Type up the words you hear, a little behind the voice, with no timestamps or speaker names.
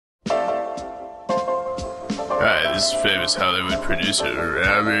this famous Hollywood producer,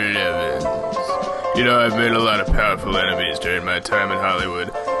 Robert Evans. You know, I've made a lot of powerful enemies during my time in Hollywood.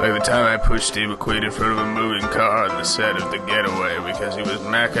 Like the time I pushed Steve McQueen in front of a moving car on the set of The Getaway because he was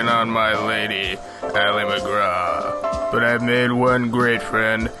macking on my lady, Ally McGraw. But I've made one great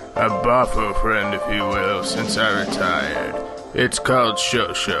friend, a boffo friend if you will, since I retired. It's called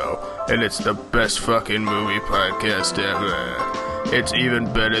Show, and it's the best fucking movie podcast ever. It's even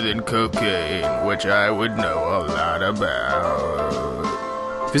better than cocaine, which I would know a lot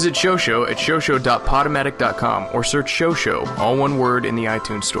about. Visit Show at showshow.podomatic.com or search Show, all one word, in the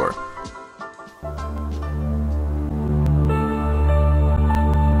iTunes store.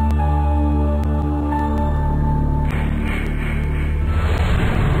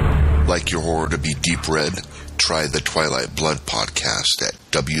 Like your horror to be deep red? Try the Twilight Blood podcast at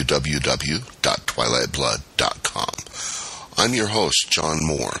www.twilightblood.com. I'm your host, John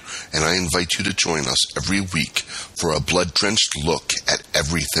Moore, and I invite you to join us every week for a blood-drenched look at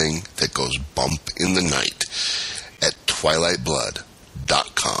everything that goes bump in the night at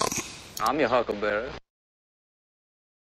twilightblood.com. I'm your huckleberry.